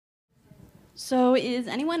So is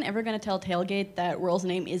anyone ever going to tell Tailgate that Whirl's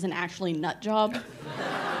name isn't actually Nutjob?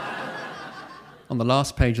 On the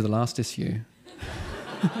last page of the last issue.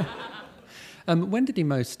 When did he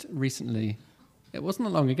most recently... It wasn't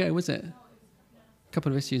that long ago, was it? A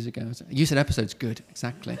couple of issues ago. You said episode's good,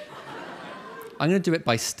 exactly. I'm going to do it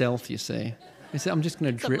by stealth, you see. I'm just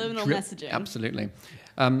going to drip... Subliminal messaging. Absolutely.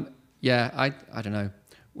 Yeah, I don't know.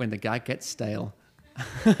 When the gag gets stale.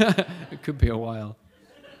 It could be a while.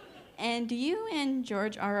 And do you and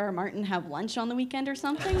George R.R. Martin have lunch on the weekend or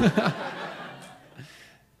something? I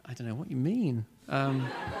don't know what you mean.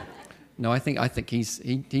 No, I think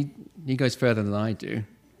he goes further than I do.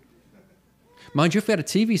 Mind you, if we had a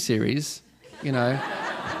TV series,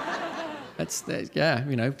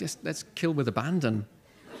 let's kill with abandon.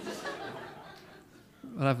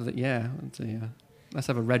 Let's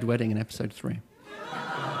have a red wedding in episode 3.